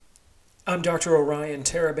I'm Dr. Orion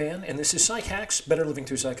Taraban, and this is Psych Hacks, Better Living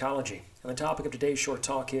Through Psychology. And the topic of today's short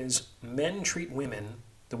talk is Men Treat Women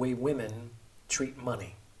the Way Women Treat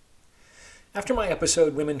Money. After my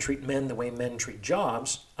episode, Women Treat Men the Way Men Treat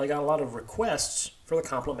Jobs, I got a lot of requests for the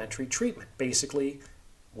complementary treatment. Basically,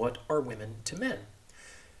 what are women to men?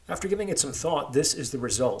 After giving it some thought, this is the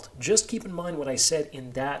result. Just keep in mind what I said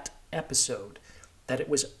in that episode, that it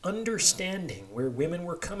was understanding where women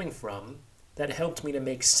were coming from that helped me to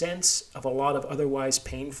make sense of a lot of otherwise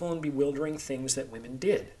painful and bewildering things that women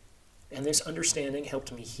did. And this understanding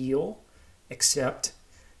helped me heal, accept,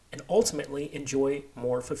 and ultimately enjoy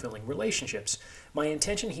more fulfilling relationships. My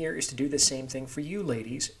intention here is to do the same thing for you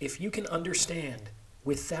ladies. If you can understand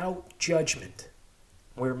without judgment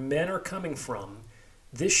where men are coming from,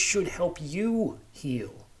 this should help you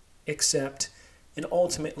heal, accept, and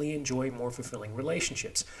ultimately enjoy more fulfilling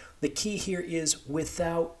relationships. The key here is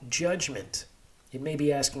without judgment. It may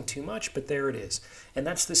be asking too much, but there it is. And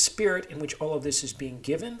that's the spirit in which all of this is being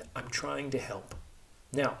given. I'm trying to help.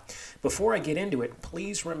 Now, before I get into it,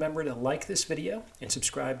 please remember to like this video and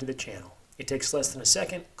subscribe to the channel. It takes less than a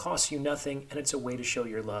second, costs you nothing, and it's a way to show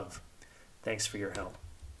your love. Thanks for your help.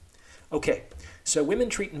 Okay, so women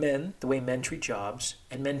treat men the way men treat jobs,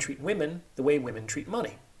 and men treat women the way women treat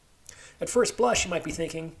money. At first blush, you might be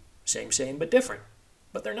thinking, same, but different.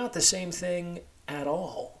 But they're not the same thing at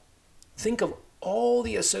all. Think of all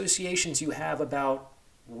the associations you have about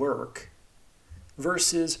work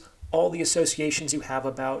versus all the associations you have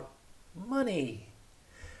about money.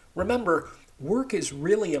 Remember, work is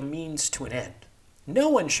really a means to an end. No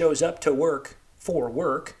one shows up to work for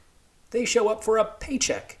work. They show up for a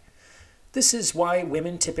paycheck. This is why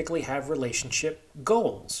women typically have relationship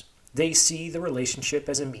goals. They see the relationship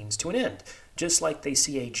as a means to an end, just like they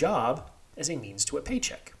see a job as a means to a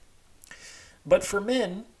paycheck. But for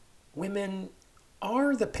men, women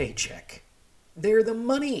are the paycheck. They're the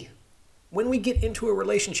money. When we get into a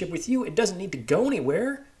relationship with you, it doesn't need to go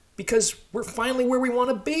anywhere because we're finally where we want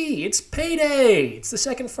to be. It's payday. It's the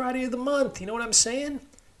second Friday of the month. You know what I'm saying?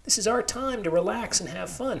 This is our time to relax and have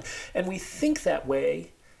fun. And we think that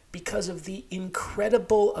way because of the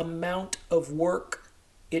incredible amount of work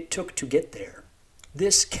it took to get there.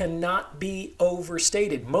 This cannot be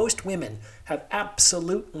overstated. Most women have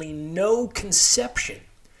absolutely no conception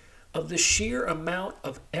of the sheer amount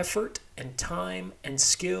of effort and time and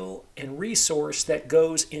skill and resource that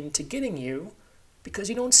goes into getting you because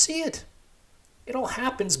you don't see it. It all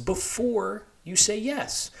happens before you say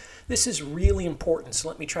yes. This is really important, so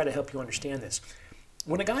let me try to help you understand this.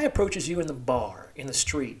 When a guy approaches you in the bar, in the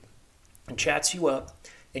street, and chats you up,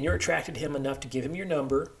 and you're attracted to him enough to give him your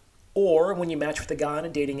number, or when you match with a guy on a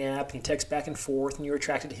dating app and you text back and forth and you're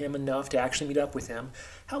attracted to him enough to actually meet up with him,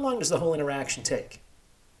 how long does the whole interaction take?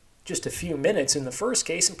 Just a few minutes in the first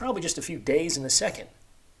case and probably just a few days in the second.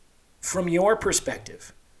 From your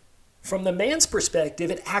perspective. From the man's perspective,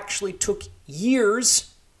 it actually took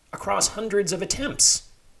years across hundreds of attempts.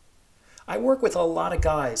 I work with a lot of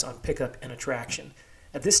guys on pickup and attraction.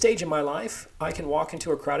 At this stage in my life, I can walk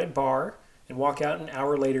into a crowded bar and walk out an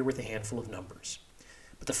hour later with a handful of numbers.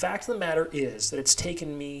 But the fact of the matter is that it's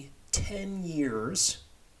taken me 10 years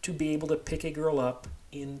to be able to pick a girl up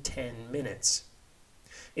in 10 minutes.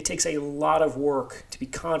 It takes a lot of work to be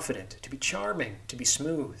confident, to be charming, to be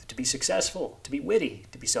smooth, to be successful, to be witty,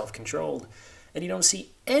 to be self-controlled. And you don't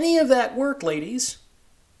see any of that work, ladies.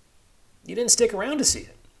 You didn't stick around to see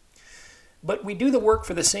it. But we do the work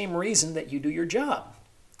for the same reason that you do your job.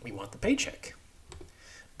 We want the paycheck.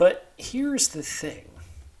 But here's the thing.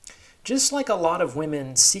 Just like a lot of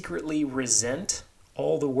women secretly resent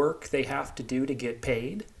all the work they have to do to get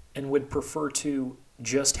paid and would prefer to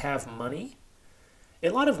just have money, a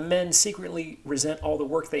lot of men secretly resent all the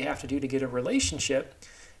work they have to do to get a relationship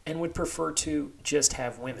and would prefer to just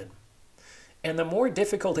have women. And the more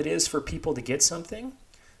difficult it is for people to get something,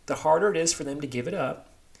 the harder it is for them to give it up,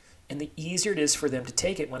 and the easier it is for them to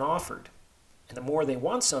take it when offered. And the more they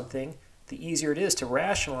want something, the easier it is to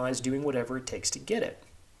rationalize doing whatever it takes to get it.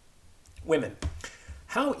 Women,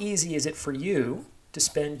 how easy is it for you to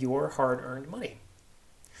spend your hard-earned money?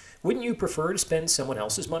 Wouldn't you prefer to spend someone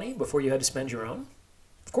else's money before you had to spend your own?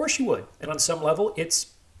 Of course you would. And on some level,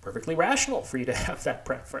 it's perfectly rational for you to have that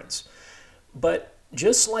preference. But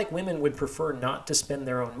just like women would prefer not to spend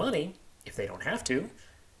their own money if they don't have to,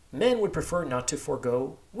 men would prefer not to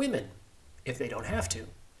forego women if they don't have to.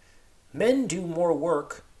 Men do more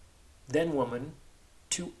work than women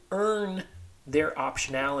to earn their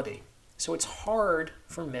optionality. So it's hard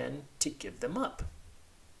for men to give them up.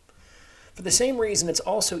 For the same reason, it's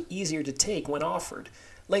also easier to take when offered.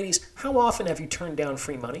 Ladies, how often have you turned down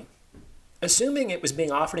free money? Assuming it was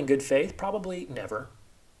being offered in good faith, probably never.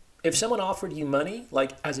 If someone offered you money,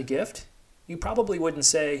 like as a gift, you probably wouldn't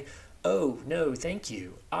say, "Oh, no, thank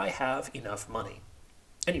you, I have enough money."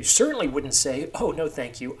 And you certainly wouldn't say, "Oh, no,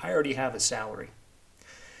 thank you, I already have a salary."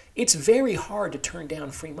 It's very hard to turn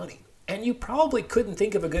down free money, and you probably couldn't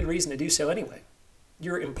think of a good reason to do so anyway.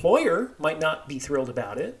 Your employer might not be thrilled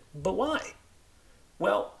about it, but why?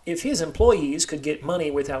 Well, if his employees could get money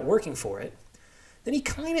without working for it, then he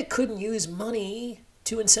kind of couldn't use money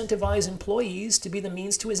to incentivize employees to be the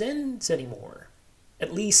means to his ends anymore.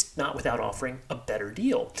 At least not without offering a better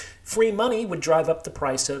deal. Free money would drive up the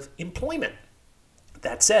price of employment.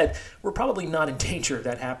 That said, we're probably not in danger of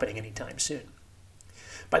that happening anytime soon.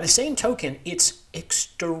 By the same token, it's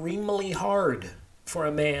extremely hard for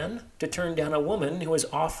a man to turn down a woman who is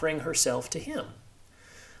offering herself to him.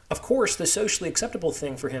 Of course, the socially acceptable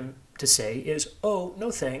thing for him to say is, "Oh,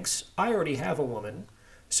 no thanks, I already have a woman,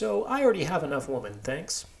 so I already have enough woman,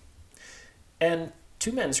 thanks." And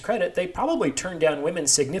to men's credit, they probably turn down women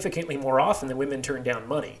significantly more often than women turn down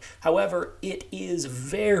money. However, it is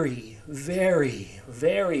very, very,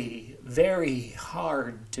 very, very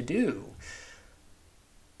hard to do.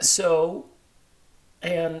 So,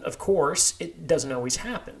 and of course, it doesn't always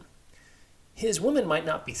happen. His woman might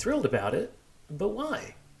not be thrilled about it, but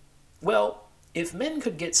why? Well, if men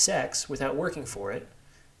could get sex without working for it,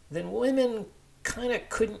 then women kind of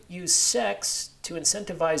couldn't use sex to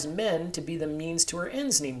incentivize men to be the means to her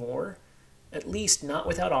ends anymore, at least not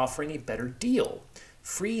without offering a better deal.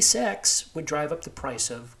 Free sex would drive up the price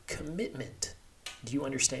of commitment. Do you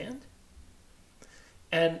understand?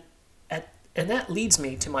 And that leads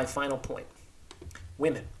me to my final point.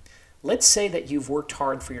 Women, let's say that you've worked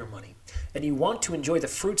hard for your money and you want to enjoy the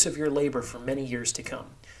fruits of your labor for many years to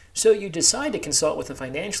come. So you decide to consult with a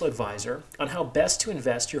financial advisor on how best to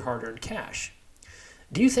invest your hard-earned cash.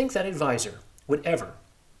 Do you think that advisor would ever,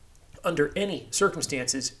 under any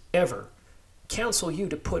circumstances ever, counsel you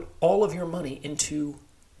to put all of your money into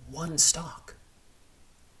one stock?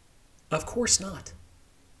 Of course not.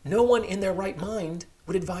 No one in their right mind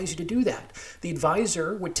would advise you to do that. The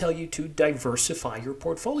advisor would tell you to diversify your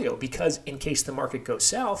portfolio because in case the market goes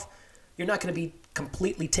south, you're not going to be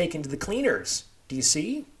completely taken to the cleaners. Do you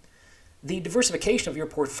see? The diversification of your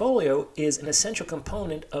portfolio is an essential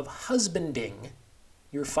component of husbanding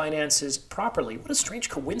your finances properly. What a strange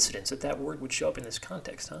coincidence that that word would show up in this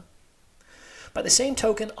context, huh? By the same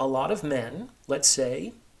token, a lot of men, let's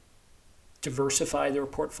say, diversify their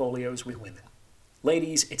portfolios with women.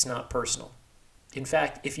 Ladies, it's not personal. In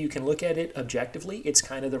fact, if you can look at it objectively, it's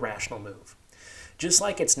kind of the rational move. Just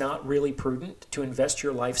like it's not really prudent to invest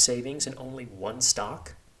your life savings in only one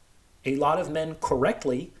stock, a lot of men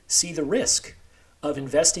correctly see the risk of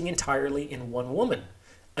investing entirely in one woman,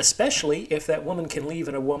 especially if that woman can leave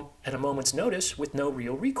at a moment's notice with no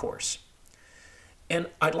real recourse. And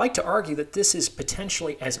I'd like to argue that this is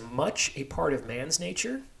potentially as much a part of man's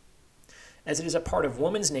nature as it is a part of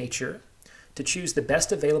woman's nature to choose the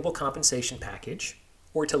best available compensation package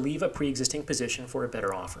or to leave a pre-existing position for a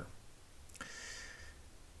better offer.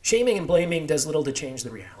 Shaming and blaming does little to change the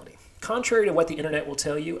reality. Contrary to what the internet will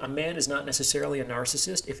tell you, a man is not necessarily a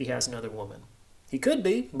narcissist if he has another woman. He could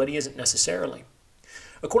be, but he isn't necessarily.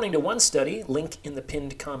 According to one study, link in the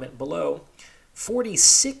pinned comment below,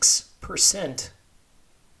 46%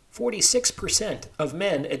 of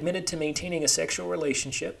men admitted to maintaining a sexual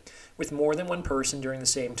relationship with more than one person during the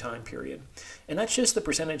same time period. And that's just the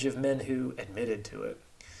percentage of men who admitted to it.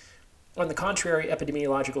 On the contrary,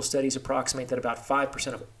 epidemiological studies approximate that about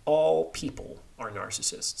 5% of all people are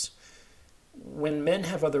narcissists. When men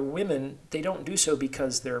have other women, they don't do so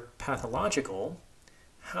because they're pathological.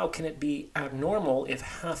 How can it be abnormal if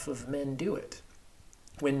half of men do it?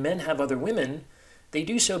 When men have other women, they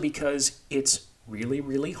do so because it's really,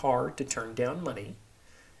 really hard to turn down money,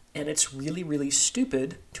 and it's really, really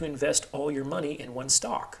stupid to invest all your money in one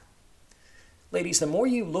stock. Ladies, the more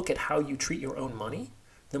you look at how you treat your own money,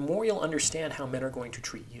 the more you'll understand how men are going to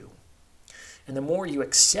treat you. And the more you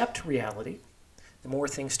accept reality, the more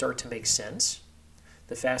things start to make sense,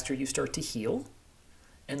 the faster you start to heal,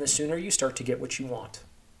 and the sooner you start to get what you want.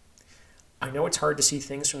 I know it's hard to see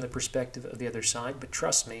things from the perspective of the other side, but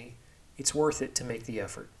trust me, it's worth it to make the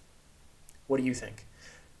effort. What do you think?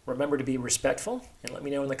 Remember to be respectful and let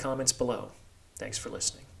me know in the comments below. Thanks for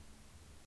listening.